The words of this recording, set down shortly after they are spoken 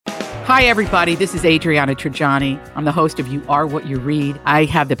Hi, everybody. This is Adriana Trajani. I'm the host of You Are What You Read. I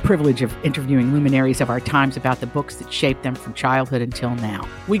have the privilege of interviewing luminaries of our times about the books that shaped them from childhood until now.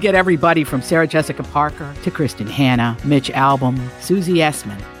 We get everybody from Sarah Jessica Parker to Kristen Hanna, Mitch Albom, Susie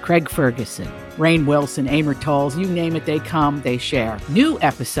Essman, Craig Ferguson, Rainn Wilson, Amor Tolls, you name it, they come, they share. New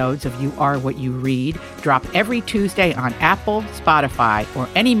episodes of You Are What You Read drop every Tuesday on Apple, Spotify, or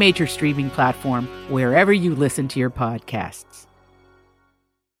any major streaming platform wherever you listen to your podcasts.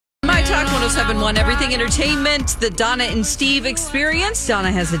 My Talk 107.1, Everything Entertainment, the Donna and Steve experience.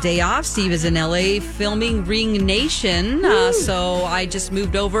 Donna has a day off. Steve is in LA filming Ring Nation. So I just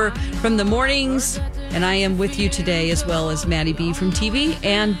moved over from the mornings, and I am with you today, as well as Maddie B from TV.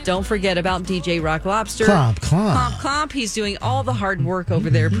 And don't forget about DJ Rock Lobster. Clomp. He's doing all the hard work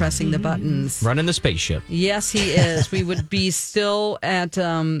over there, pressing the buttons. Running the spaceship. Yes, he is. We would be still at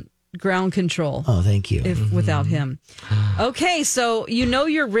ground control. Oh, thank you. Without him. Okay, so you know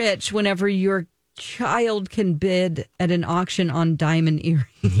you're rich whenever your child can bid at an auction on diamond earrings.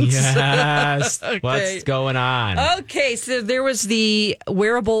 Yes. Okay. What's going on? Okay, so there was the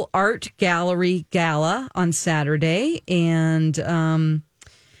Wearable Art Gallery Gala on Saturday, and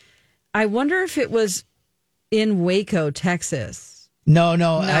I wonder if it was in Waco, Texas. No,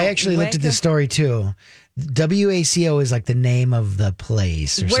 I actually looked at this story too. WACO is like the name of the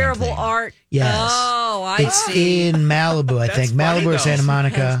place or Wearable something. Art. Yes. Oh, I it's see. in Malibu, I think. Malibu or Santa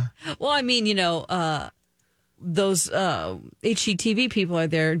Monica. Well, I mean, those HGTV people are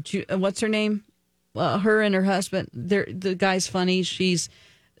there. What's her name? Her and her husband. The guy's funny. She's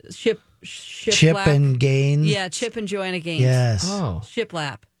Chip and Gaines. Yeah, Chip and Joanna Gaines. Yes. Oh.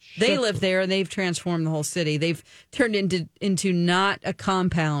 Shiplap. They live there, and they've transformed the whole city. They've turned into not a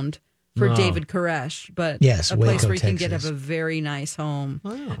compound for David Koresh, but yes, a place Waco, where you can Texas. have a very nice home.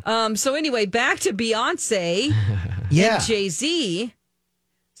 Wow. So anyway, back to Beyonce Yeah. and Jay-Z.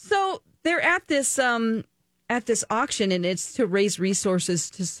 So they're at this auction, and it's to raise resources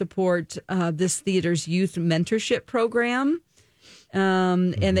to support this theater's youth mentorship program.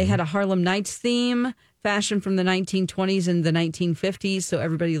 And they had a Harlem Nights theme, fashion from the 1920s and the 1950s, so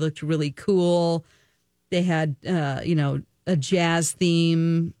everybody looked really cool. They had, a jazz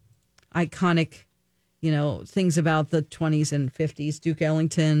theme, iconic, things about the 20s and 50s, Duke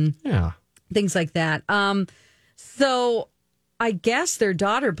Ellington, things like that. So I guess their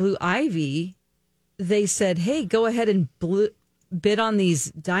daughter, Blue Ivy, they said, hey, go ahead and bid on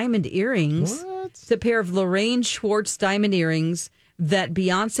these diamond earrings. What? It's a pair of Lorraine Schwartz diamond earrings that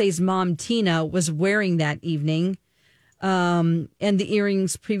Beyonce's mom, Tina, was wearing that evening. And the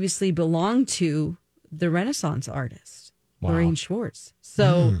earrings previously belonged to the Renaissance artist, Lorraine Schwartz.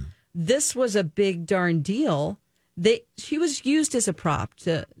 So this was a big darn deal. She was used as a prop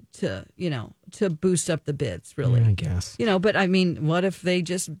to boost up the bids, really. I guess. But I mean, what if they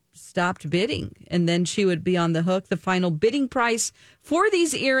just stopped bidding and then she would be on the hook? The final bidding price for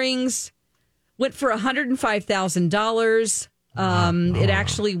these earrings went for $105,000. It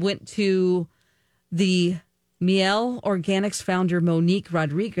actually went to the Miel Organics founder Monique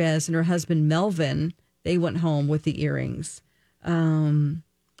Rodriguez and her husband Melvin. They went home with the earrings.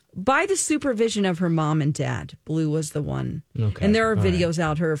 By the supervision of her mom and dad. Blue was the one. Okay. And there are videos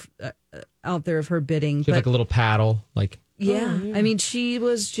out there of her bidding. She had like a little paddle. Yeah. I mean, she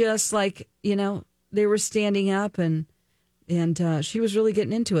was just like, they were standing up and she was really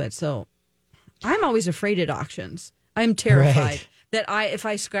getting into it. So I'm always afraid at auctions. I'm terrified that if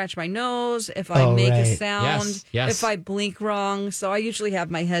I scratch my nose, if I make a sound, if I blink wrong. So I usually have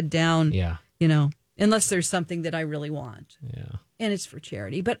my head down, unless there's something that I really want. Yeah. And it's for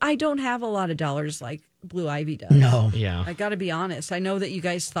charity. But I don't have a lot of dollars like Blue Ivy does. No. Yeah. I got to be honest. I know that you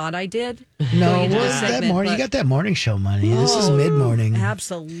guys thought I did. No, that morning. You got that morning show money. This is mid-morning.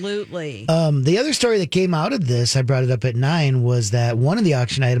 Absolutely. The other story that came out of this, I brought it up at 9, was that one of the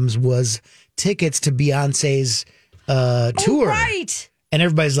auction items was tickets to Beyonce's tour. Right. And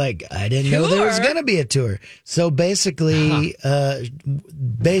everybody's like, I didn't know there was going to be a tour. So basically,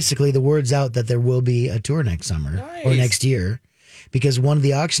 the word's out that there will be a tour next summer or next year. Because one of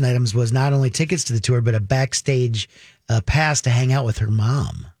the auction items was not only tickets to the tour, but a backstage pass to hang out with her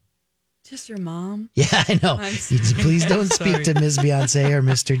mom. Just her mom? Yeah, I know. Please don't speak to Ms. Beyonce or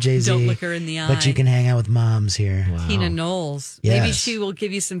Mr. Jay-Z. Don't look her in the eye. But you can hang out with moms here. Wow. Tina Knowles. Yes. Maybe she will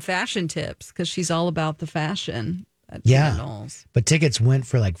give you some fashion tips because she's all about the fashion. Tina Knowles. But tickets went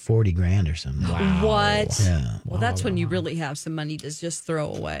for like $40,000 or something. Wow. What? Yeah. Well, that's when you really have some money to just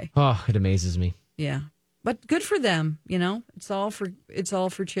throw away. Oh, it amazes me. Yeah. But good for them, It's all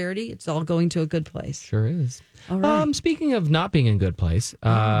for charity. It's all going to a good place. Sure is. All right. Speaking of not being in a good place,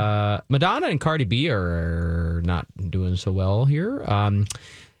 Madonna and Cardi B are not doing so well here.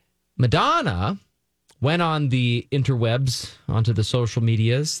 Madonna went on the interwebs, onto the social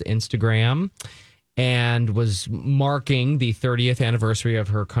medias, Instagram, and was marking the 30th anniversary of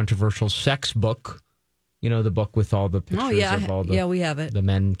her controversial sex book. You know, the book with all the pictures of all the, we have it. The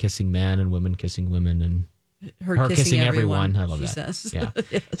men kissing men and women kissing women and her kissing everyone. I love she that. Says. Yeah.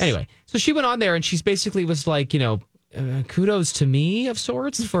 Yes. Anyway, so she went on there and she's basically was like, kudos to me of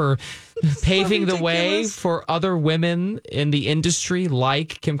sorts for paving the way for other women in the industry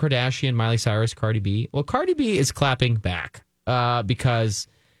like Kim Kardashian, Miley Cyrus, Cardi B. Well, Cardi B is clapping back because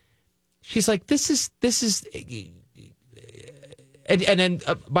she's like, this is. And then,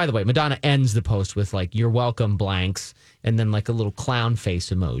 by the way, Madonna ends the post with like, "You're welcome," blanks, and then like a little clown face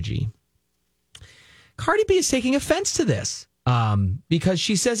emoji. Cardi B is taking offense to this because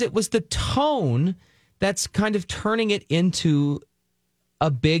she says it was the tone that's kind of turning it into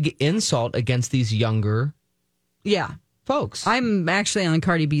a big insult against these younger folks. I'm actually on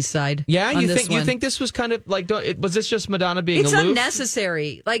Cardi B's side. Yeah, you think this was kind of like, was this just Madonna being It's aloof?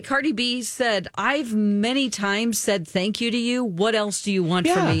 unnecessary. Like Cardi B said, I've many times said thank you to you. What else do you want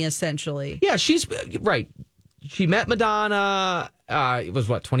from me, essentially? Yeah, she's right. She met Madonna, it was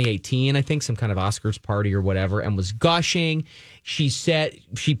 2018, I think, some kind of Oscars party or whatever, and was gushing. She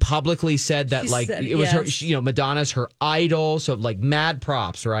publicly said that it was her, Madonna's her idol. So like mad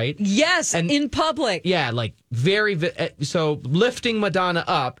props, right? Yes. And in public. Yeah. Like so lifting Madonna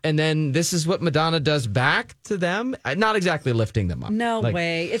up. And then this is what Madonna does back to them. Not exactly lifting them up. No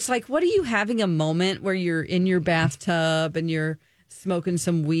way. It's like, what are you having a moment where you're in your bathtub and you're smoking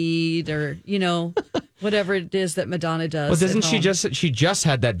some weed or, whatever it is that Madonna does. Well, doesn't she just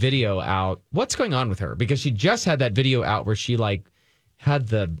had that video out? What's going on with her? Because she just had that video out where she like had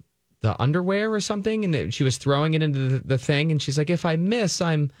the underwear or something, and she was throwing it into the thing, and she's like, "If I miss,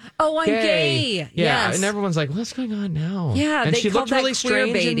 I'm gay." Yeah, yes. And everyone's like, "What's going on now?" Yeah, and they she looked called really that queer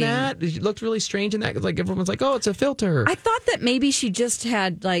strange baiting. in that. She looked really strange in that. Like everyone's like, "Oh, it's a filter." I thought that maybe she just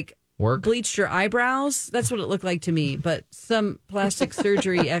had like work bleached her eyebrows. That's what it looked like to me. But some plastic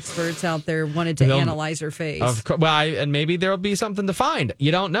surgery experts out there wanted to analyze her face. And maybe there'll be something to find.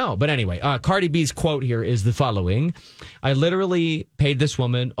 You don't know. But anyway, Cardi B's quote here is the following. "I literally paid this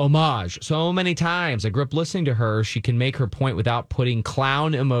woman homage so many times. I grew up listening to her. She can make her point without putting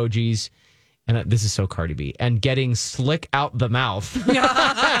clown emojis." And this is so Cardi B. "And getting slick out the mouth."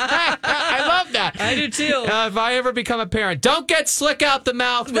 I love that. I do too. If I ever become a parent, don't get slick out the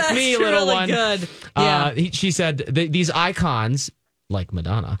mouth with me, little really one. Good. Yeah. She said these icons, like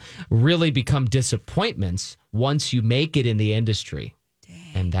Madonna, really become disappointments once you make it in the industry.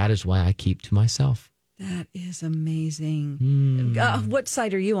 Dang. And that is why I keep to myself. That is amazing. What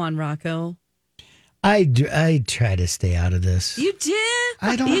side are you on, Rocco? I try to stay out of this. You did?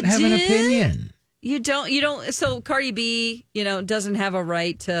 I don't have an opinion. You don't. So Cardi B, doesn't have a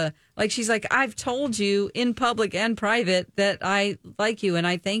right to, like, she's like, I've told you in public and private that I like you and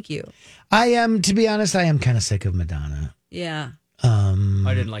I thank you. To be honest, I am kind of sick of Madonna. Yeah. I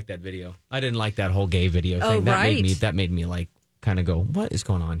didn't like that video. I didn't like that whole gay video thing. That made me like kind of go, what is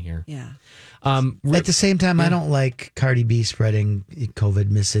going on here? Yeah. At the same time, I don't like Cardi B spreading COVID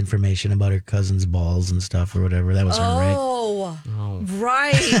misinformation about her cousin's balls and stuff or whatever. That was her, right? Oh,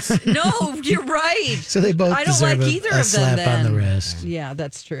 right. No, you're right. So they both deserve a slap on the wrist. Yeah,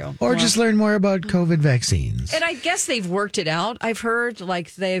 that's true. Or just learn more about COVID vaccines. And I guess they've worked it out. I've heard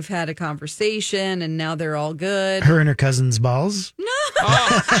like they've had a conversation and now they're all good. Her and her cousin's balls? No.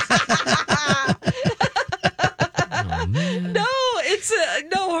 Oh, man. No, it's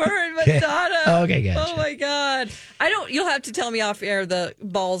her and Madonna. Okay, gotcha. Oh my God. You'll have to tell me off air the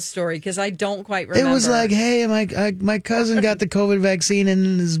balls story because I don't quite remember. It was like, hey, my cousin got the COVID vaccine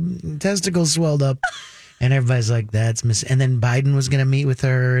and his testicles swelled up. And everybody's like, that's and then Biden was going to meet with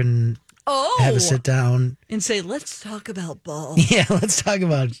her and have a sit down. And say, let's talk about balls. Yeah, let's talk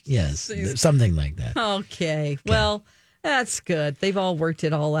about, something like that. Okay. Well, that's good. They've all worked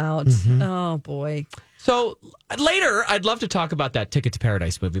it all out. Mm-hmm. Oh, boy. So later, I'd love to talk about that Ticket to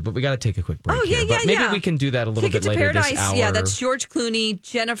Paradise movie, but we got to take a quick break. Oh, yeah, here. yeah, But maybe we can do that a little bit later this hour. Yeah, that's George Clooney,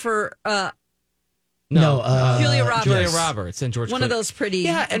 Jennifer. Julia Roberts. Julia Roberts and George Clooney. One of those pretty.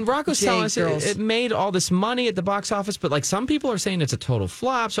 Yeah, and Rocco's telling us girls. it made all this money at the box office, but like some people are saying it's a total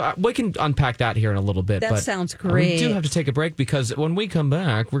flop. So we can unpack that here in a little bit. That but sounds great. We do have to take a break because when we come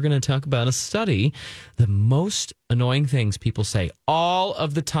back, we're going to talk about a study. The most annoying things people say all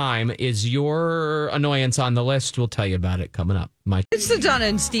of the time. Is your annoyance on the list? We'll tell you about it coming up. It's the Donna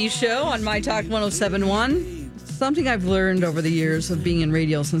and Steve Show on My Talk 107.1. Something I've learned over the years of being in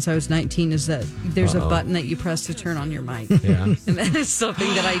radio since I was 19 is that there's a button that you press to turn on your mic. Yeah. And that is something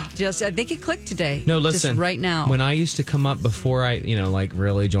that I think it clicked today. No, listen. Just right now. When I used to come up before I,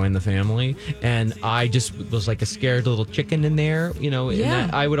 really joined the family, and I just was like a scared little chicken in there,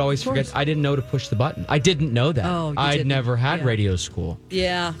 and I would always forget. I didn't know to push the button. I didn't know that. Oh, I'd never had radio school.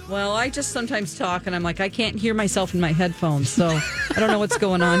 Yeah. Well, I just sometimes talk and I'm like, I can't hear myself in my headphones, so I don't know what's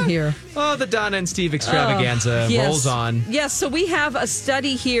going on here. Oh, the Donna and Steve extravaganza rolls on. Yes, so we have a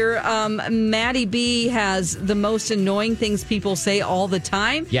study here. Maddie B has the most annoying things people say all the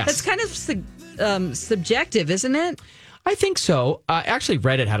time. Yes. That's kind of subjective, isn't it? I think so. Actually,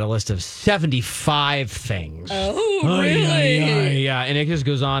 Reddit had a list of 75 things. Oh, really? Yeah, and it just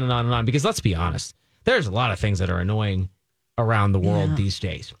goes on and on and on. Because let's be honest, there's a lot of things that are annoying around the world these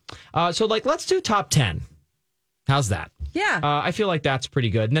days. So, let's do top 10. How's that? Yeah. I feel like that's pretty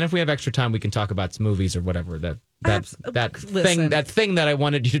good. And then if we have extra time, we can talk about some movies or whatever. That thing that I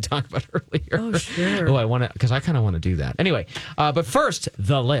wanted you to talk about earlier. Oh, sure. Oh, I want to, because I kind of want to do that. Anyway, but first,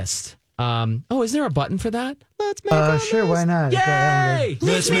 the list. Is there a button for that? Let's make a sure, list. why not? Yay!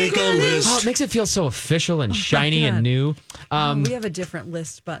 Let's make a list. Oh, it makes it feel so official and shiny and new. We have a different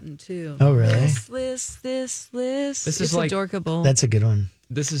list button, too. Oh, really? This list. This it's is like adorkable. That's a good one.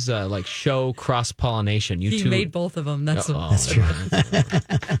 This is like show cross-pollination. He made both of them. That's true.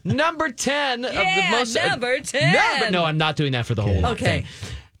 Number 10 of the most... number 10. No, I'm not doing that for the whole thing.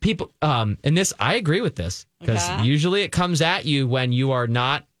 People, and this, I agree with this, because usually it comes at you when you are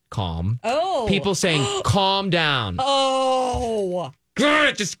not calm. Oh. People saying, calm down. Oh.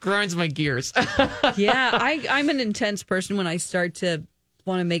 It just grinds my gears. Yeah, I'm an intense person when I start to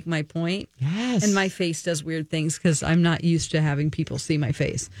want to make my point. Yes. And my face does weird things because I'm not used to having people see my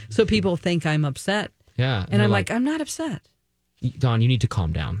face. So people think I'm upset. Yeah. And I'm like, I'm not upset. Don, you need to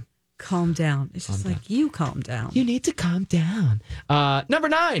calm down. Calm down. It's just like, you calm down. You need to calm down. Number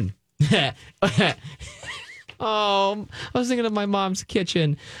 9. Oh, I was thinking of my mom's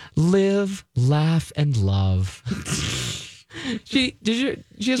kitchen. Live, laugh, and love. She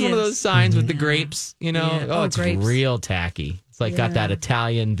has one of those signs with the grapes, Yeah. Oh, it's grapes. real tacky. It's like got that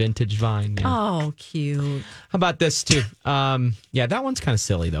Italian vintage vine. Yeah. Oh, cute. How about this too? That one's kind of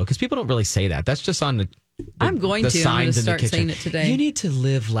silly though, because people don't really say that. That's just on the I'm going to signs in the start kitchen. saying it today. You need to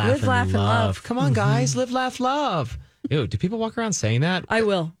live, laugh, and love. Come on, guys, live, laugh, love. Ew, do people walk around saying that? I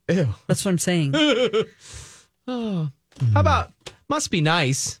will. Ew. That's what I'm saying. Oh. How about must be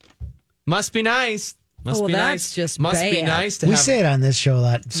nice? Must be nice. Must be that's nice. just must bad. be nice to We have. say it on this show a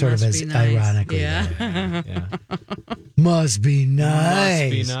lot, sort of Must as be nice. ironically. Yeah. Yeah. Must be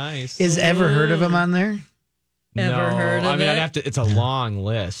nice. Must be nice. Is Ever Heard of Him on there? Ever heard of I mean, it? I'd have to. It's a long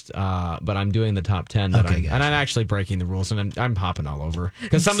list, but I'm doing the top 10. Okay, and I'm actually breaking the rules, and I'm hopping all over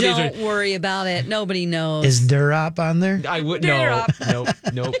because some of these Don't are. worry about it. Nobody knows. Is Durop on there? I would They're no,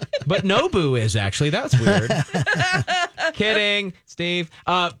 nope. But Nobu is actually. That's weird. Kidding, Steve.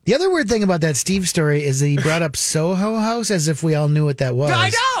 The other weird thing about that Steve story is that he brought up Soho House as if we all knew what that was. I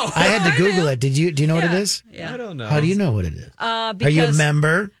know! I had to Google it. Do you know what it is? Yeah. I don't know. How do you know what it is? Because, Are you a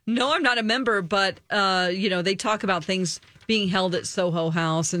member? No, I'm not a member, but they talk about things being held at Soho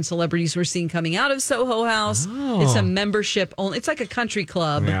House and celebrities we're seeing coming out of Soho House. Oh. It's a membership only. It's like a country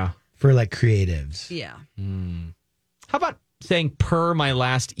club. Yeah. For like creatives. Yeah. How about saying per my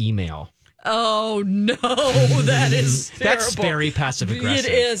last email? Oh no, that is terrible. That's very passive aggressive.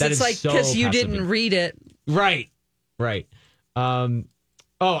 It is. That It's like so because you passive- didn't read it. Right.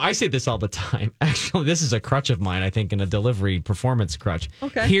 I say this all the time. Actually, this is a crutch of mine, I think, in a delivery performance crutch.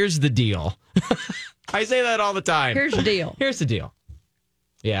 Okay. Here's the deal. I say that all the time. Here's the deal. Here's the deal.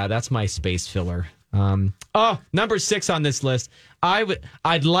 Yeah, that's my space filler. Number 6 on this list.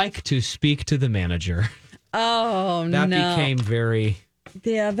 I'd like to speak to the manager. Oh That no. became very.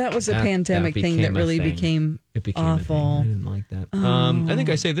 Yeah, that was a that pandemic thing became that a really thing. became It became awful. a thing. I didn't like that. I think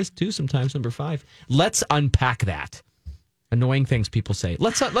I say this too sometimes. Number 5. Let's unpack that. Annoying things people say.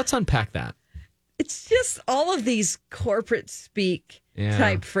 Let's unpack that. It's just all of these corporate speak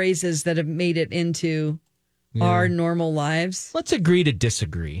type phrases that have made it into our normal lives. Let's agree to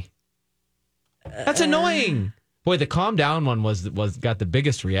disagree. That's annoying. Boy, the calm down one was got the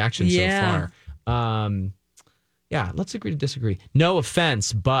biggest reaction so far. Let's agree to disagree. No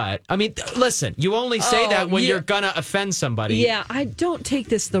offense, but I mean, listen, you only say that when you're gonna offend somebody. Yeah, I don't take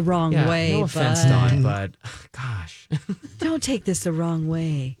this the wrong way. No offense, but Don, but gosh. don't take this the wrong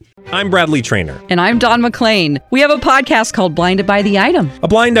way. I'm Bradley Trainer. And I'm Don McClain. We have a podcast called Blinded by the Item. A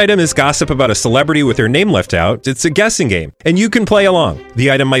blind item is gossip about a celebrity with their name left out. It's a guessing game, and you can play along.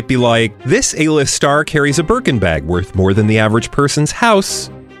 The item might be like, this A-list star carries a Birkin bag worth more than the average person's house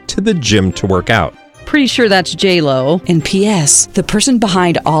to the gym to work out. Pretty sure that's J-Lo. And P.S. the person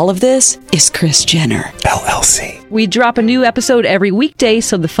behind all of this is Kris Jenner, LLC. We drop a new episode every weekday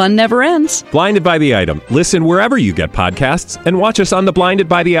so the fun never ends. Blinded by the Item. Listen wherever you get podcasts and watch us on the Blinded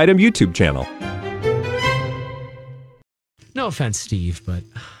by the Item YouTube channel. No offense, Steve, but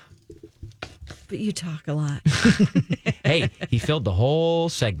you talk a lot. hey, he filled the whole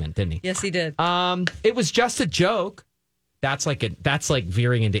segment, didn't he? Yes, he did. It was just a joke. That's like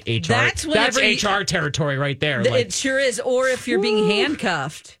veering into HR. That's HR territory right there. It sure is. Or if you're being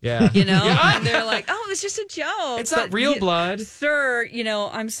handcuffed, and they're like, "Oh, it was just a joke. It's not real blood, sir."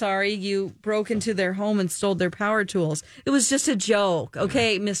 I'm sorry, you broke into their home and stole their power tools. It was just a joke,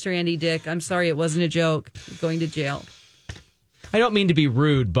 okay, Mr. Andy Dick. I'm sorry, it wasn't a joke. You're going to jail. I don't mean to be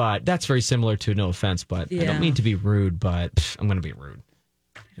rude, but that's very similar to no offense. But I don't mean to be rude, but I'm going to be rude.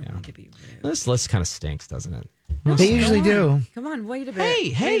 I don't mean to be rude. This list kind of stinks, doesn't it? They usually do. Come on, wait a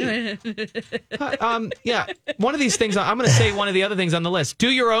bit. Hey. Yeah. One of these things, I'm going to say one of the other things on the list.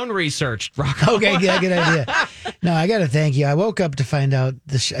 Do your own research, Rocco. Okay, yeah, good idea. No, I got to thank you. I woke up to find out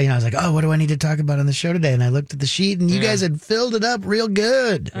I was like, oh, what do I need to talk about on the show today? And I looked at the sheet, and you guys had filled it up real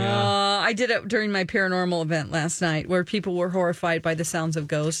good. I did it during my paranormal event last night, where people were horrified by the sounds of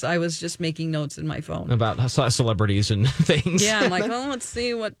ghosts. I was just making notes in my phone about celebrities and things. Yeah, I'm like, well, let's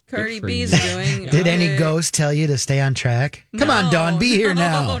see what Cardi B's doing. Did any ghost tell you to stay on track? Come on, Dawn, be here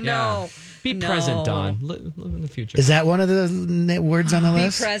now. No. Be present, Dawn. Live in the future. Is that one of the words on the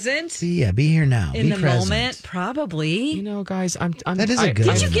list? Be present? Yeah, be here now. In be the present. moment, probably. Guys, that is a good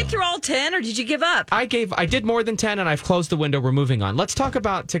one. Did you get through all 10 or did you give up? I did more than 10 and I've closed the window. We're moving on. Let's talk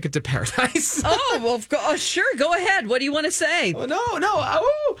about Ticket to Paradise. Sure. Go ahead. What do you want to say? No.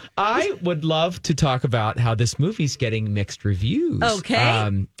 I would love to talk about how this movie's getting mixed reviews.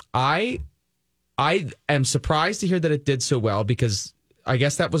 Okay. I am surprised to hear that it did so well because I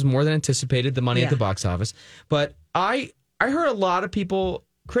guess that was more than anticipated, the money at the box office. But I heard a lot of people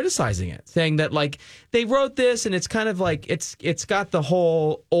criticizing it, saying that like they wrote this and it's kind of like it's got the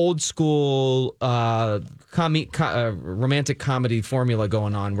whole old school romantic comedy formula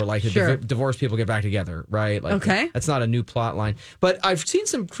going on where like divorced people get back together, right? Like that's not a new plot line. But I've seen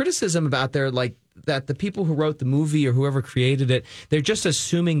some criticism about there like that the people who wrote the movie or whoever created it, they're just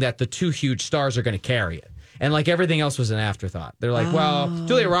assuming that the two huge stars are going to carry it. And like everything else was an afterthought. They're like, well,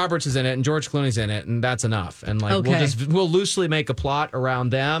 Julia Roberts is in it and George Clooney's in it, and that's enough. And like we'll loosely make a plot around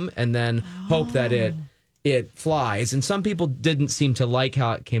them and then hope that it flies. And some people didn't seem to like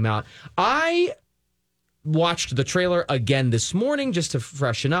how it came out. I watched the trailer again this morning just to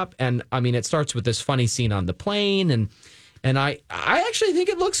freshen up, and I mean it starts with this funny scene on the plane, and I actually think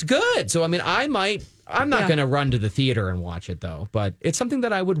it looks good. So I mean I'm not going to run to the theater and watch it, though. But it's something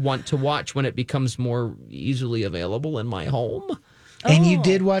that I would want to watch when it becomes more easily available in my home. And you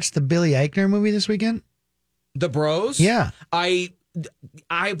did watch the Billy Eichner movie this weekend? The Bros? Yeah. I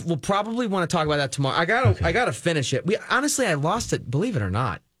will probably want to talk about that tomorrow. I gotta finish it. I lost it, believe it or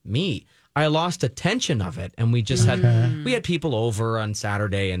not, I lost attention of it, and we just had people over on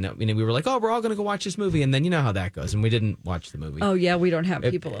Saturday, and we were like, oh, we're all going to go watch this movie, and then you know how that goes, and we didn't watch the movie. Oh yeah, we don't have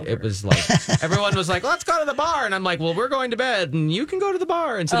people over. It was like everyone was like, let's go to the bar, and I'm like, well, we're going to bed, and you can go to the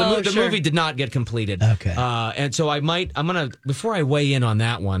bar, and so the movie did not get completed. Okay, and so I'm gonna before I weigh in on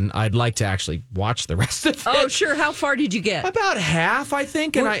that one, I'd like to actually watch the rest of it. Oh sure, how far did you get? About half, I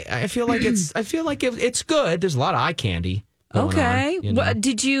think, and I feel like it's good. There's a lot of eye candy. Okay. On, you know.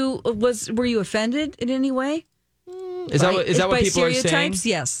 Were you offended in any way? Is that what people are saying?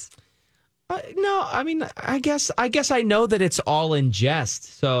 Yes. No, I mean, I guess I know that it's all in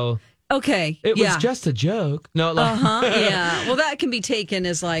jest. So okay, it was just a joke. No, yeah. Well, that can be taken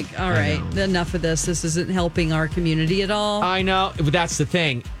as like, all right, enough of this. This isn't helping our community at all. I know, but that's the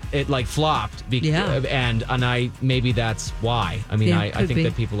thing. It like flopped, and maybe that's why. I mean, I think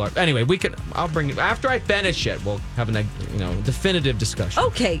that people are. Anyway, I'll bring it after I finish it. We'll have a definitive discussion.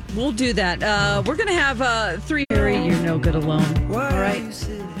 Okay, we'll do that. We're gonna have 3. Harry, you're no good alone. All right,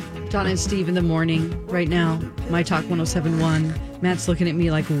 Donna and Steve in the morning right now. My Talk 107.1. Matt's looking at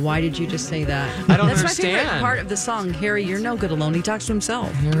me like, why did you just say that? I don't That's understand. my favorite part of the song. Harry, you're no good alone. He talks to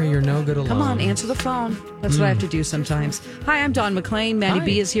himself. Harry, you're no good alone. Come on, answer the phone. That's what I have to do sometimes. Hi, I'm Dawn McClain. Maddie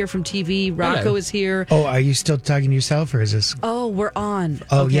B is here from TV. Rocco is here. Oh, are you still talking to yourself, or is this? Oh, we're on.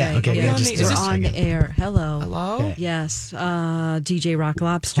 Oh, yeah. Okay. Yeah, Yeah, we're on the air. Hello. Okay. Yes. DJ Rock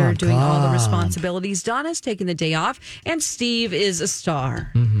Lobster doing all the responsibilities. Donna's taking the day off, and Steve is a star.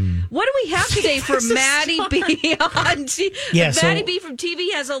 Mm-hmm. What do we have today for Maddie B on TV? Yeah, Maddie B from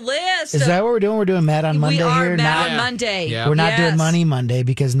TV has a list. Is that what we're doing? We're doing Matt on Monday we are here? Matt on Monday. Yeah. We're not doing Money Monday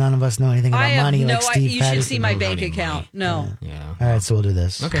because none of us know anything about I have money no like Steve You should Patterson. see my bank account. No. Yeah. All right, so we'll do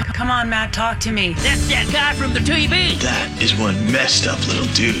this. Okay. Come on, Matt, talk to me. That's that guy from the TV. That is one messed up little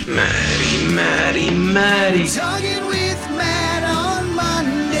dude. Maddie. Talking with Matt on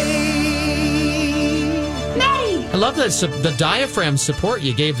Monday. I love that the diaphragm support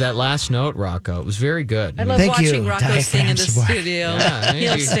you gave that last note, Rocco. It was very good. I love Thank you, watching Rocco sing in the diaphragm support. studio. Yeah,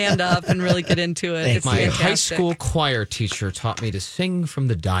 He'll stand up and really get into it. It's My fantastic. high school choir teacher taught me to sing from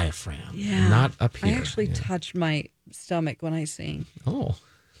the diaphragm, Yeah. not up here. I actually touch my stomach when I sing. Oh.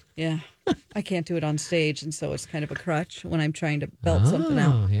 Yeah. I can't do it on stage, and so it's kind of a crutch when I'm trying to belt something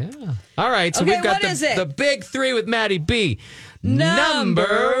out. Oh, yeah. All right, so Okay, we've got what is it? the big three with Maddie B.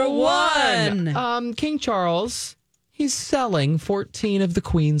 Number one. King Charles, he's selling 14 of the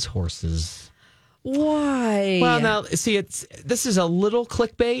Queen's horses. Why? Well, now, see, this is a little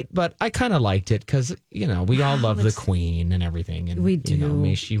clickbait, but I kind of liked it because, we all love the Queen and everything. And, We do.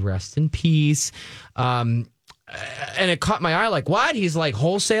 May she rest in peace. And it caught my eye, like, what? He's like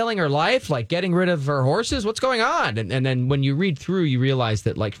wholesaling her life, like getting rid of her horses? What's going on? And then when you read through, you realize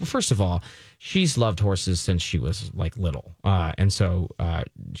that, like, well, first of all, she's loved horses since she was, like, little. And so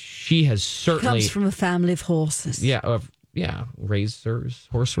she has certainly... Comes from a family of horses. Yeah,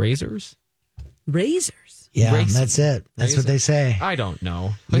 horse raisers. Razors. Yeah, Race- that's it. That's what they say. I don't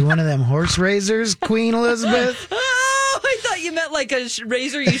know. You one of them horse raisers, Queen Elizabeth? Oh, I thought you meant like a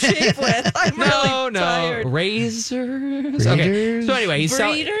razor you shave with. I'm really tired. Razors. Okay. Breeders? So anyway,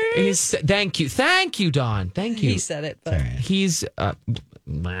 Breeders? he's thank you, Don. Thank you. He said it, but He's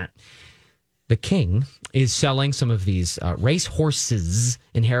the king is selling some of these race horses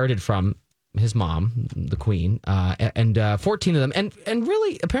inherited from his mom, the Queen, and 14 of them. And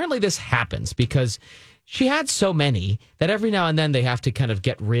really, apparently, this happens because she had so many that every now and then they have to kind of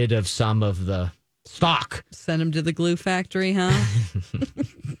get rid of some of the stock. send him to the glue factory, huh?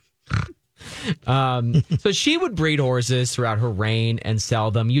 So she would breed horses throughout her reign and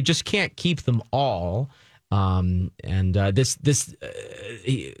sell them. You just can't keep them all. The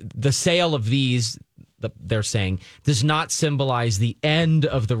sale of these, they're saying, does not symbolize the end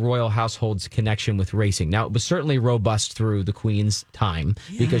of the royal household's connection with racing. Now, it was certainly robust through the Queen's time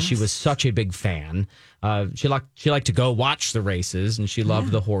because she was such a big fan. She liked to go watch the races, and she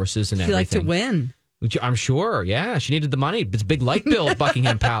loved the horses and He everything. liked to win. Which I'm sure, yeah. She needed the money. It's a big light bill at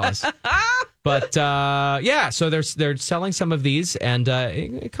Buckingham Palace. But, so they're selling some of these, and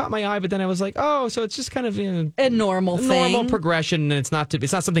it caught my eye, but then I was like, oh, so it's just kind of A normal thing. normal progression, and it's not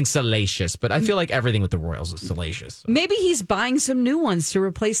something salacious, but I feel like everything with the royals is salacious. Maybe he's buying some new ones to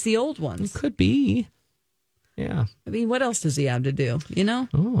replace the old ones. Could be. Yeah. I mean, what else does he have to do?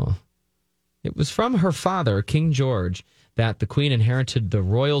 Oh. It was from her father, King George, that the Queen inherited the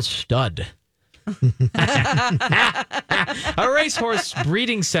royal stud. A racehorse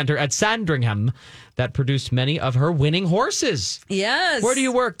breeding center at Sandringham that produced many of her winning horses. Yes. Where do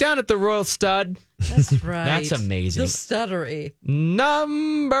you work? Down at the Royal Stud. That's right. That's amazing. The stuttery.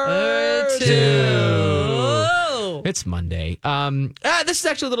 Number 2. Oh. It's Monday. This is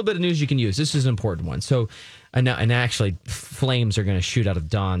actually a little bit of news you can use. This is an important one. So, and actually, flames are going to shoot out of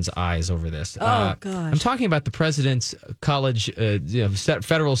Don's eyes over this. Oh, gosh. I'm talking about the President's College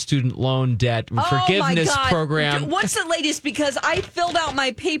Federal Student Loan Debt Forgiveness oh my God. Program. What's the latest? Because I filled out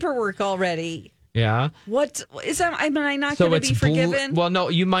my paperwork already. Yeah. What is that? Am I not going to be forgiven? Well, no,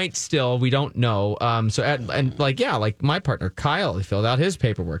 you might still. We don't know. Like my partner Kyle, he filled out his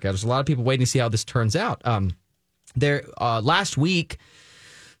paperwork. There's a lot of people waiting to see how this turns out. Last week,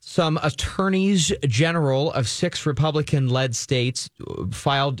 some attorneys general of 6 Republican-led states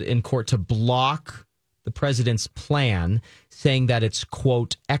filed in court to block the president's plan, saying that it's,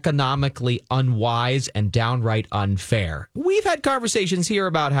 quote, economically unwise and downright unfair. We've had conversations here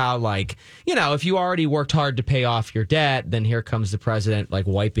about how, like, if you already worked hard to pay off your debt, then here comes the president, like,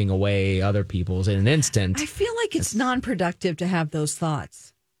 wiping away other people's in an instant. I feel like it's non-productive to have those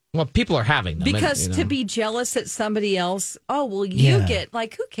thoughts. Well, people are having them. Because to be jealous at somebody else, you get,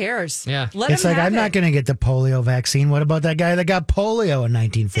 like, who cares? Yeah. It's like, I'm not going to get the polio vaccine. What about that guy that got polio in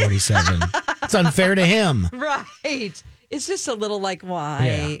 1947? It's unfair to him. Right. It's just a little like, why?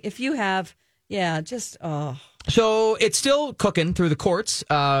 Yeah. If you have, So it's still cooking through the courts.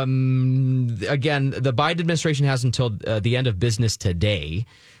 Again, the Biden administration has until the end of business today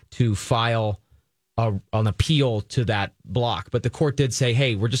to file an appeal to that block. But the court did say,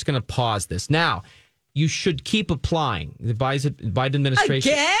 hey, we're just going to pause this. Now, you should keep applying. The Biden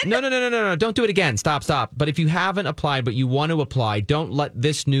administration. Again? No. Don't do it again. Stop. But if you haven't applied, but you want to apply, don't let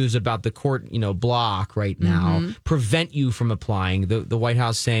this news about the court, block right now prevent you from applying. The White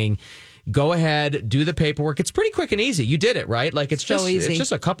House saying, go ahead, do the paperwork. It's pretty quick and easy. You did it, right? Like it's so easy. It's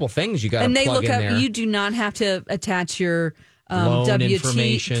just a couple things you got to plug in there. And they look up. You do not have to attach your loan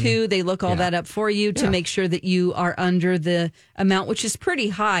information. W-2. They look all that up for you to make sure that you are under the amount, which is pretty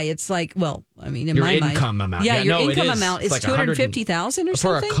high. It's like, well, I mean, in your my income mind, amount. your income amount is like $250,000 or something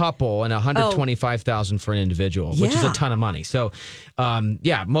for a couple, and $125,000 for an individual, which is a ton of money. So,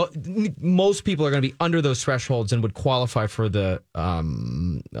 most people are going to be under those thresholds and would qualify for the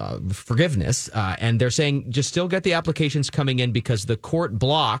forgiveness. And they're saying just still get the applications coming in because the court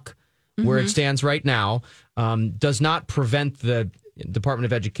block, where it stands right now, does not prevent the Department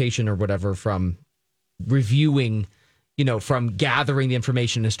of Education or whatever from reviewing, from gathering the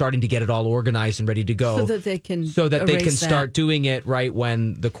information and starting to get it all organized and ready to go. So that they can start doing it right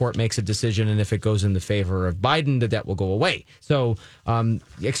when the court makes a decision. And if it goes in the favor of Biden, the debt will go away. So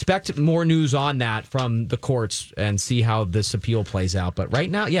expect more news on that from the courts and see how this appeal plays out. But right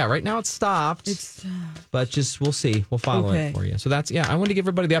now it's stopped. But we'll see. We'll follow it for you. So I want to give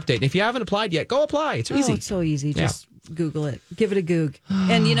everybody the update. And if you haven't applied yet, go apply. It's easy. It's so easy. Just Google it. Give it a goog.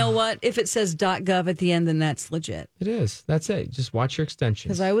 And you know what? If it says .gov at the end, then that's legit. It is. That's it. Just watch your extensions.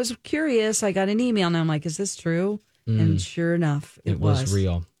 Because I was curious. I got an email and I'm like, is this true? And sure enough, it was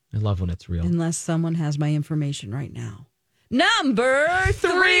real. I love when it's real. Unless someone has my information right now. Number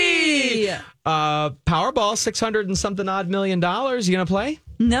 3. Powerball, 600 and something odd $1 million. You going to play?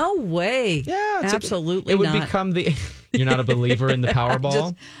 No way. Yeah. Absolutely It would not. become the... You're not a believer in the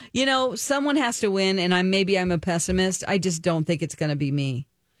Powerball? Someone has to win, and maybe I'm a pessimist. I just don't think it's going to be me.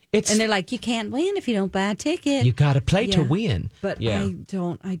 And they're like, you can't win if you don't buy a ticket. You got to play to win. But I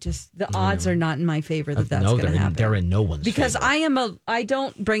don't. The odds are not in my favor that's going to happen. They're in no one's because favor. I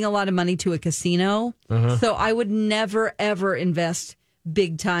don't bring a lot of money to a casino, so I would never ever invest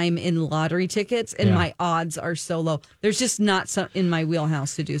big time in lottery tickets, and my odds are so low. There's just not in my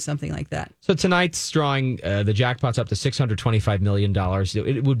wheelhouse to do something like that. So tonight's drawing, the jackpot's up to $625 million.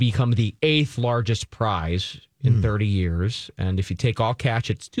 It would become the 8th largest prize in 30 years. And if you take all cash,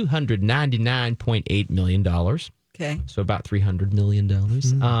 it's $299.8 million. Okay. So about $300 million,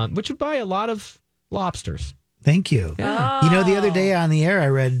 which would buy a lot of lobsters. Thank you. Yeah. The other day on the air, I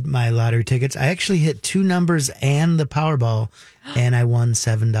read my lottery tickets. I actually hit 2 numbers and the Powerball, and I won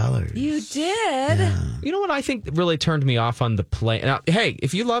 $7. You did? Yeah. You know what I think really turned me off on the play? Now, hey,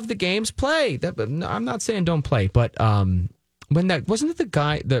 if you love the games, play. I'm not saying don't play, but when that wasn't it the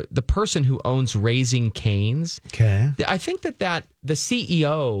guy, the person who owns Raising Cane's? Okay. I think that the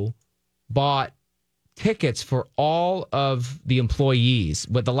CEO bought tickets for all of the employees.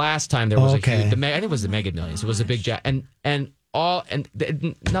 But the last time there was a huge, I think it was the Mega Millions. It was a big jack, and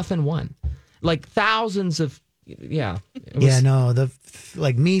nothing won. Like thousands of, me,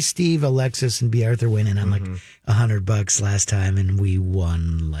 Steve, Alexis, and B. Arthur went in on like $100 last time, and we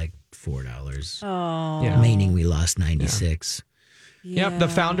won like $4. Oh, meaning we lost 96. Yep, the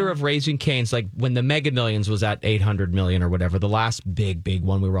founder of Raising Cane's, like when the Mega Millions was at 800 million or whatever, the last big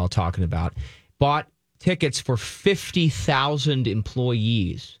one we were all talking about, bought tickets for 50,000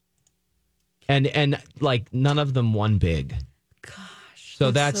 employees, and like none of them won big. Gosh,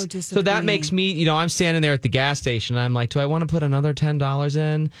 so that makes me, I'm standing there at the gas station, and I'm like, do I want to put another $10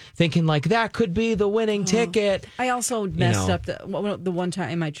 in, thinking like that could be the winning ticket? I also messed up the one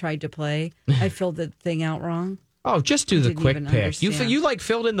time I tried to play. I filled the thing out wrong. Oh, just do the quick pick. Understand. You like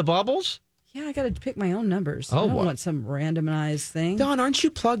filled in the bubbles? Yeah, I got to pick my own numbers. Oh, I don't want some randomized thing. Don, aren't you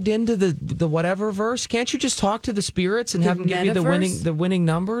plugged into the whatever verse? Can't you just talk to the spirits and have them give you the winning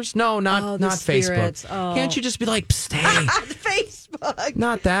numbers? No, not Facebook. Oh. Can't you just be like, Psst, hey, Facebook?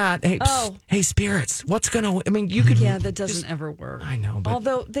 Not that. Hey, hey, spirits. What's gonna? I mean, you could. Yeah, that doesn't ever work. I know, but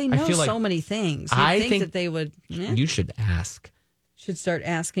although they know so many things, I think that they would. You should ask. Should start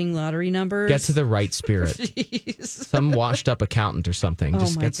asking lottery numbers. Get to the right spirit. Some washed up accountant or something.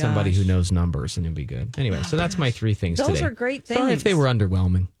 Just get somebody who knows numbers and it'll be good. Anyway, so that's my 3 things today. Those are great things. Sorry if they were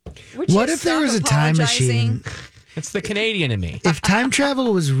underwhelming. What if there was a time machine? It's the Canadian in me. If time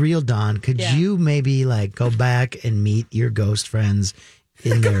travel was real, Dawn, could you maybe like go back and meet your ghost friends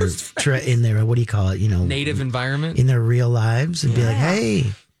in their what do you call it? Native environment in their real lives and be like,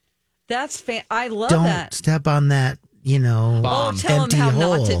 hey, that's I love don't that. Step on that tell empty him how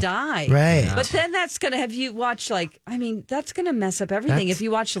hole. not to die. Right. But then that's going to have you watch, that's going to mess up everything. If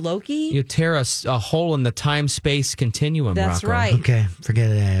you watch Loki. You tear a hole in the time-space continuum, That's Rocco. right. Okay, forget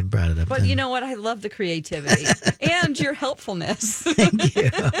it. I brought it up. But then. you know what? I love the creativity and your helpfulness. Thank you.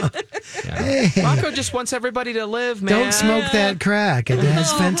 Hey. Rocco just wants everybody to live, man. Don't smoke that crack. It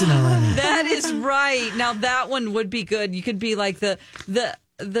has fentanyl in it. That is right. Now that one would be good. You could be like the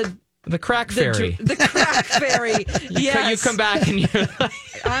crack fairy. The crack fairy. Yes. You come back and you're like,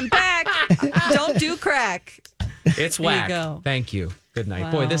 I'm back. Don't do crack. It's There you whack. go. Thank you. Good night.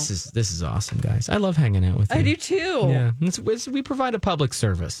 Wow. Boy, this is awesome, guys. I love hanging out with you. I do too. Yeah. We provide a public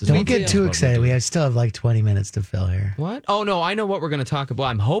service. Don't get too excited. We still have like 20 minutes to fill here. What? Oh, no. I know what we're going to talk about.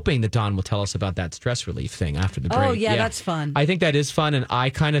 I'm hoping that Dawn will tell us about that stress relief thing after the break. Oh, yeah, that's fun. I think that is fun. And I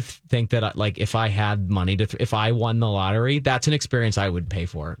kind of think that, if I had money if I won the lottery, that's an experience I would pay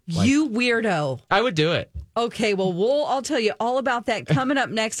for. You weirdo. I would do it. Okay, well, I'll tell you all about that coming up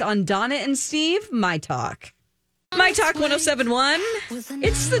next on Donna and Steve, My Talk. My Talk 1071.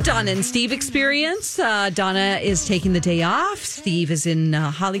 It's the Donna and Steve experience. Donna is taking the day off. Steve is in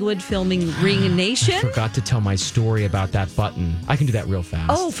Hollywood filming Ring Nation. I forgot to tell my story about that button. I can do that real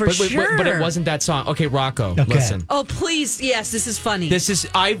fast. Oh, sure. But it wasn't that song. Okay, Rocco, listen. Oh, please. Yes, this is funny.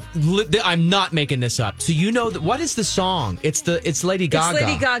 I'm not making this up. So you know what is the song? It's Lady Gaga. It's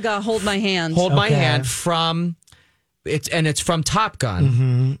Lady Gaga, Hold My Hand. Hold My Hand from... It's from Top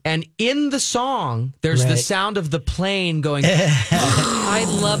Gun, and in the song, there's the sound of the plane going. I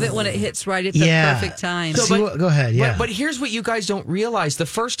love it when it hits right at the perfect time. Go ahead, yeah. But here's what you guys don't realize: the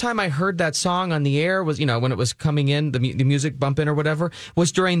first time I heard that song on the air was, when it was coming in, the music bumping or whatever,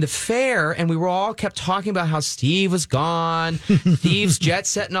 was during the fair, and we were all kept talking about how Steve was gone, Steve's jet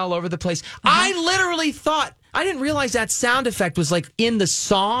setting all over the place. I literally thought. I didn't realize that sound effect was in the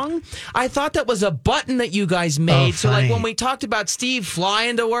song. I thought that was a button that you guys made. So when we talked about Steve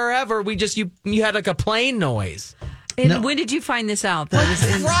flying to wherever, you had a plane noise. And when did you find this out?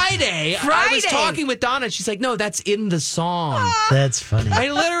 Friday. I was talking with Donna. And she's like, no, that's in the song. That's funny.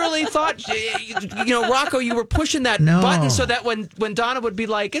 I literally thought, Rocco, you were pushing that button so that when Donna would be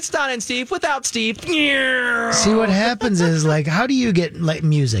like, it's Donna and Steve without Steve. See, what happens is, how do you get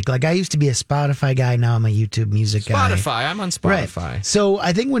music? I used to be a Spotify guy. Now I'm a YouTube music guy. Spotify. I'm on Spotify. Right. So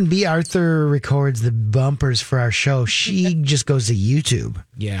I think when B. Arthur records the bumpers for our show, she just goes to YouTube.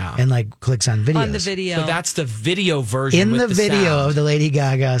 Yeah. And clicks on videos. On the video. So that's the video version. In the video sound. of the Lady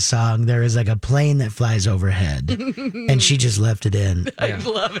Gaga song, there is a plane that flies overhead, and she just left it in. I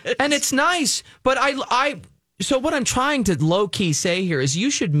love it, and it's nice. But so what I'm trying to low key say here is you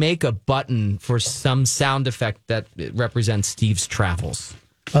should make a button for some sound effect that represents Steve's travels.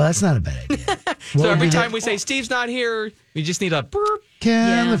 Well, that's not a bad idea. So every time we say Steve's not here, we just need a burp.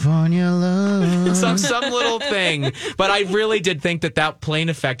 California love. some little thing. But I really did think that plane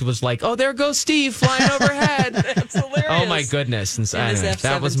effect was oh, there goes Steve flying overhead. That's hilarious. Oh, my goodness. And anyway,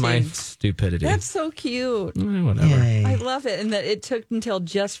 that was my stupidity. That's so cute. Whatever. Yay. I love it. And that it took until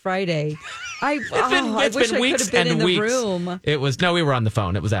just Friday. I wish been I weeks could have been and in weeks. the room. We were on the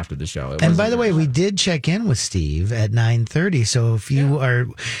phone. It was after the show. And by the way, we did check in with Steve at 9:30. So if you are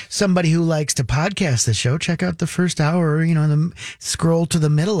somebody who likes to podcast the show, check out the first hour, scroll to the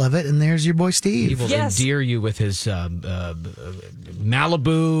middle of it, and there's your boy Steve. He will endear you with his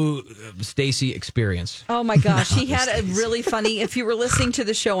Malibu Stacy experience. Oh my gosh, he had a really funny. If you were listening to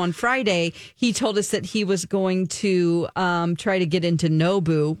the show on Friday, he told us that he was going to try to get into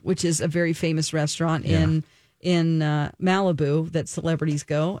Nobu, which is a very famous restaurant in Malibu that celebrities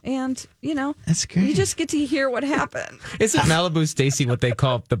go, and that's great. You just get to hear what happened. Isn't Malibu Stacy what they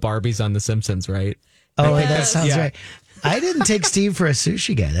call the Barbies on The Simpsons, right? Oh, that sounds right. I didn't take Steve for a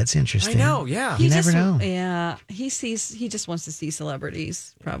sushi guy. That's interesting. I know, yeah. You never know. Yeah, he just wants to see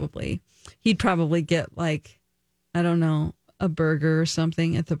celebrities, probably. He'd probably get, I don't know, a burger or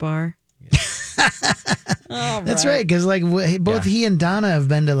something at the bar. That's right, because both he and Donna have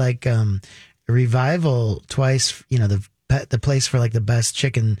been to Revival twice, the place for the best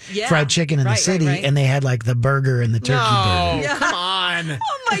fried chicken in the city, and they had the burger and the turkey burger. Yeah. Come on.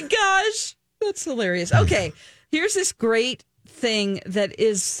 Oh my gosh, that's hilarious. Okay, here's this great thing that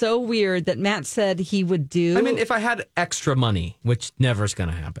is so weird that Matt said he would do. I mean, if I had extra money, which never is going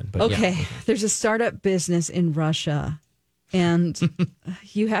to happen. But okay, there's a startup business in Russia, and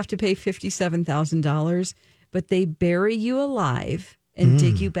you have to pay $57,000, but they bury you alive and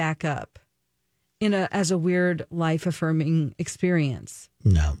dig you back up as a weird life affirming experience.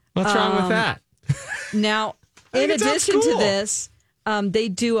 No, what's wrong with that? Now, in addition to this, they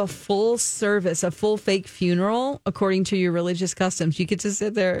do a full service, a full fake funeral according to your religious customs. You get to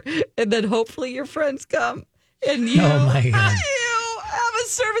sit there, and then hopefully your friends come and you, Oh, my God. you have a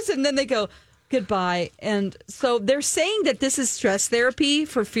service, and then they go goodbye. And so they're saying that this is stress therapy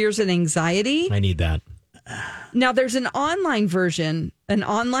for fears and anxiety. I need that. Now there's an online version, an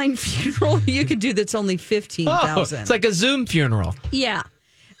online funeral you could do that's only $15,000. It's like a Zoom funeral. Yeah.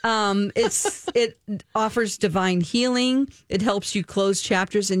 It offers divine healing. It helps you close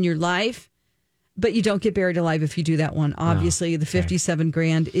chapters in your life, but you don't get buried alive if you do that one. Obviously, the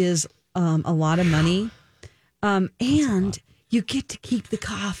 $57,000 is a lot of money, and you get to keep the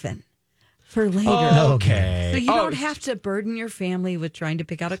coffin for later. Oh, okay. So you don't have to burden your family with trying to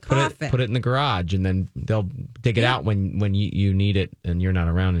pick out a coffin. Put it in the garage, and then they'll dig it out when you need it, and you're not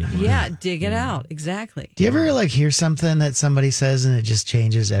around anymore. Yeah, dig it out. Exactly. Do you ever hear something that somebody says and it just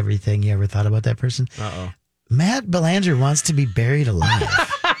changes everything you ever thought about that person? Uh-oh. Matt Belanger wants to be buried alive.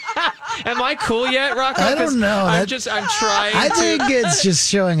 Am I cool yet, Rocco? I don't know. I'm trying. I think it's just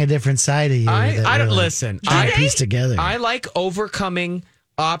showing a different side of you. I don't listen. I piece together. I like overcoming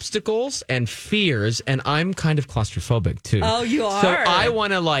obstacles and fears, and I'm kind of claustrophobic too. Oh, you are. So I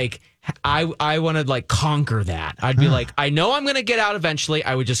want to I want to conquer that. I'd be like, I know I'm going to get out eventually.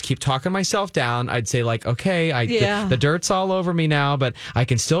 I would just keep talking myself down. I'd say okay, the dirt's all over me now, but I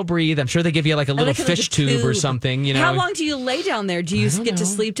can still breathe. I'm sure they give you a little fish tube or something. How long do you lay down there? Do you get to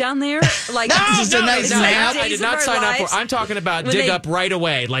sleep down there? No, just a nice nap. Like I did not sign up for. I'm talking about dig up right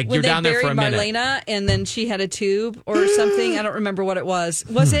away. You're down there for a minute. Marlena, and then she had a tube or something. I don't remember what it was.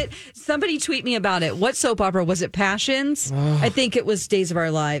 Was it? Somebody tweet me about it. What soap opera was it? Passions. I think it was Days of Our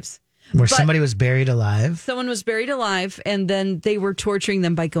Lives. Where somebody was buried alive. Someone was buried alive, and then they were torturing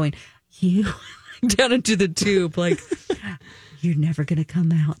them by going, you down into the tube, you're never going to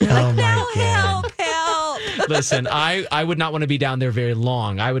come out. They're help. Listen, I would not want to be down there very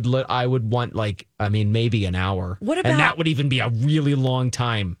long. I would want maybe an hour. What about? And that would even be a really long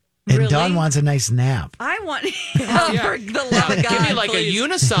time. And Really? Dawn wants a nice nap. I want for the love of God, give me please. a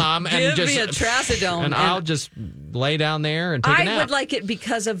Unisom and give me a Trazodone, and I'll just lay down there and take a nap. I would like it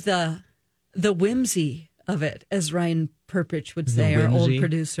because of the whimsy of it, as Ryan Perpich would say, our old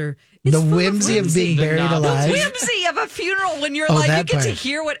producer. It's the whimsy of being buried alive. The whimsy of a funeral when you're you get to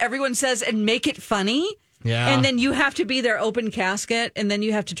hear what everyone says and make it funny. Yeah. And then you have to be their open casket, and then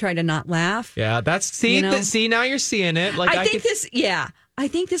you have to try to not laugh. Yeah, that's now you're seeing it. I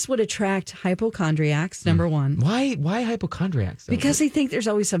think this would attract hypochondriacs, number one. Why hypochondriacs? Because they think there's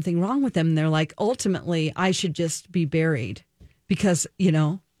always something wrong with them. And they're like, ultimately, I should just be buried. Because,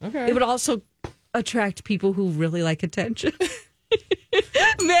 Okay. It would also attract people who really like attention.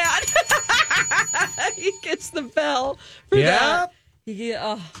 Matt, he gets the bell for that.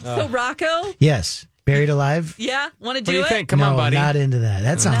 So, Rocco? Yes. Buried alive? Yeah, want to do What do you it? think? Come on, buddy. Not into that.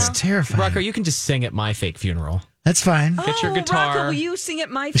 That sounds terrifying. Rocco, you can just sing at my fake funeral. That's fine. Get your guitar. Rocco, will you sing at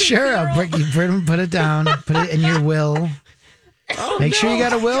my fake Sure, funeral? I'll put it down. Put it in your will. Make sure you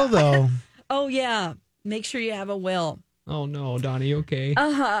got a will, though. Oh, yeah. Make sure you have a will. Oh, no, Donnie, you okay?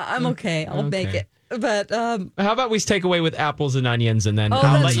 I'm okay. I'll make it. But how about we take away with apples and onions, and then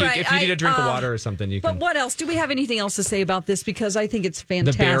I'll let you, right. if you need a drink of water or something, you can. But what else? Do we have anything else to say about this? Because I think it's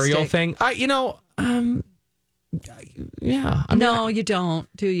fantastic. The burial thing. Yeah. You don't,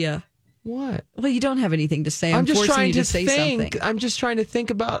 do you? What? Well, you don't have anything to say. I'm just forcing trying you to say think. something. I'm just trying to think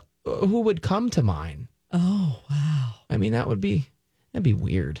about who would come to mind. Oh, wow. I mean, that'd be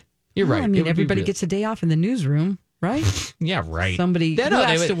weird. You're right. I mean, everybody gets a day off in the newsroom, right? Yeah, right. Somebody who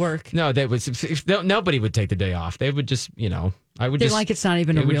has to work. No, nobody would take the day off. They would just, I would just. It's not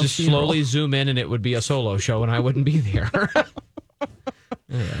even a real It would just funeral. slowly zoom in, and it would be a solo show, and I wouldn't be there.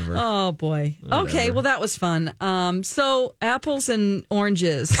 Whatever. Oh boy. Whatever. Okay, well that was fun. So apples and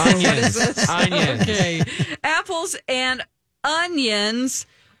oranges. Onions. Onions. Okay. Apples and onions.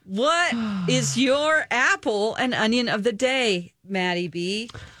 What is your apple and onion of the day, Maddie B?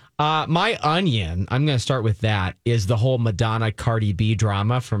 My onion, I'm going to start with that, is the whole Madonna Cardi B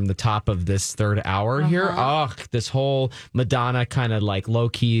drama from the top of this third hour here. Oh, this whole Madonna kind of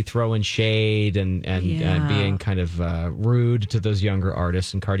low-key throwing shade and being kind of rude to those younger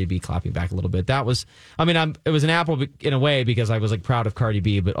artists, and Cardi B clapping back a little bit. That was, it was an apple in a way because I was proud of Cardi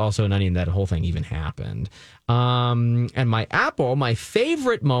B, but also an onion that whole thing even happened. And my apple, my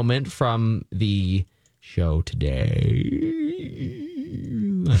favorite moment from the show today...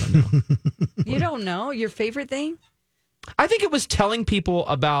 I don't know. You don't know your favorite thing? I think it was telling people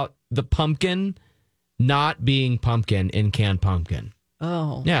about the pumpkin not being pumpkin in canned pumpkin.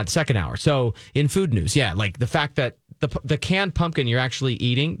 Oh. Yeah, the second hour. So in food news, the fact that the canned pumpkin you're actually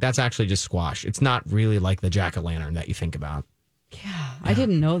eating, that's actually just squash. It's not really like the jack-o'-lantern that you think about. I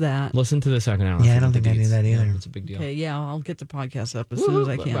didn't know that. Listen to the second hour. Yeah, I don't think I knew that either. Yeah, it's a big deal. Okay, yeah, I'll get the podcast up as soon as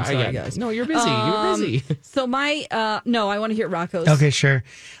I can. Sorry, guys. No, you're busy. You're busy. So my, no, I want to hear Rocco's. Okay, sure.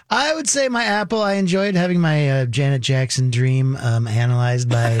 I would say my Apple. I enjoyed having my Janet Jackson dream analyzed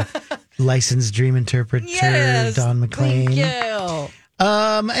by licensed dream interpreter Don McLean. Thank you.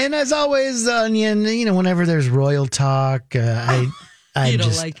 And as always, the Onion. Whenever there's royal talk,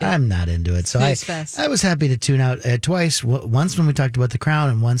 I'm not into it. So I was happy to tune out twice. Once when we talked about the crown,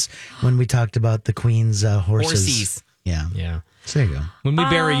 and once when we talked about the Queen's horses. Yeah. So there you go. When we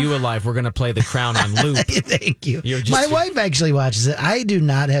bury you alive, we're going to play The Crown on loop. Thank you. My wife actually watches it. I do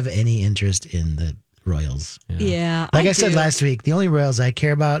not have any interest in the Royals. Yeah. Like I said last week, the only Royals I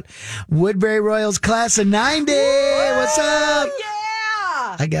care about, Woodbury Royals class of 90. What's up? Yeah.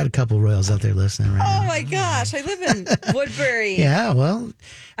 I got a couple Royals out there listening right now. Oh my gosh, I live in Woodbury. Yeah, well,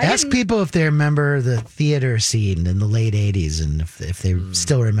 ask people if they remember the theater scene in the late 80s and if they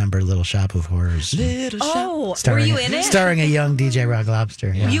still remember Little Shop of Horrors. Were you in it? Starring a young DJ Rock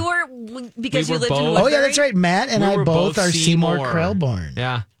Lobster. Yeah. You were, because you lived in Woodbury? Oh, yeah, that's right. Matt and I both are Seymour Krelborn.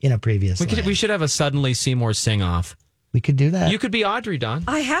 Yeah. In a previous life. We should have a Suddenly Seymour sing-off. We could do that. You could be Audrey, Don.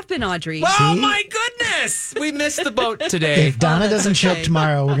 I have been Audrey. Oh, my goodness! We missed the boat today. If Donna doesn't show up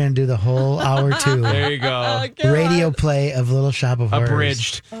tomorrow, we're going to do the whole hour 2. There you go. Radio play of Little Shop of Horrors.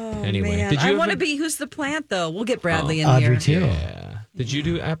 Abridged. Anyway. Man. I want to be Who's the Plant, though. We'll get Bradley in Audrey here. too. Yeah. Did you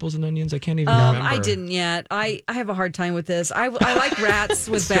do Apples and Onions? I can't even remember. I didn't yet. I have a hard time with this. I like rats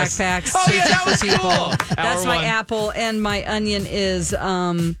with backpacks. Oh, yeah, that was people. cool. That's my apple, and my onion is,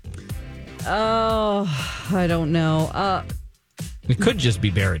 I don't know. It could just be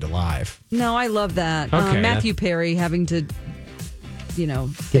Buried Alive. No, I love that. Okay, Matthew Perry having to, get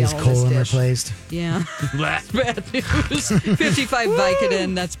his colon replaced. Yeah. That's bad news. 55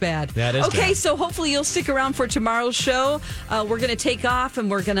 Vicodin. That's bad. That is okay, bad. so hopefully you'll stick around for tomorrow's show. We're going to take off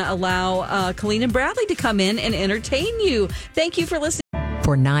and we're going to allow Colleen and Bradley to come in and entertain you. Thank you for listening.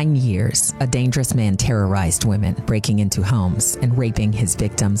 For 9 years, a dangerous man terrorized women, breaking into homes and raping his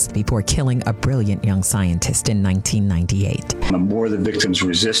victims before killing a brilliant young scientist in 1998. The more the victims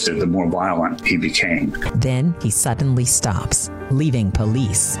resisted, the more violent he became. Then he suddenly stops, leaving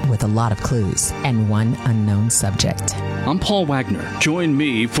police with a lot of clues and one unknown subject. I'm Paul Wagner. Join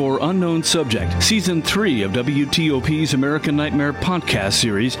me for Unknown Subject, Season 3 of WTOP's American Nightmare podcast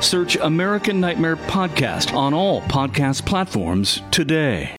series. Search American Nightmare Podcast on all podcast platforms today.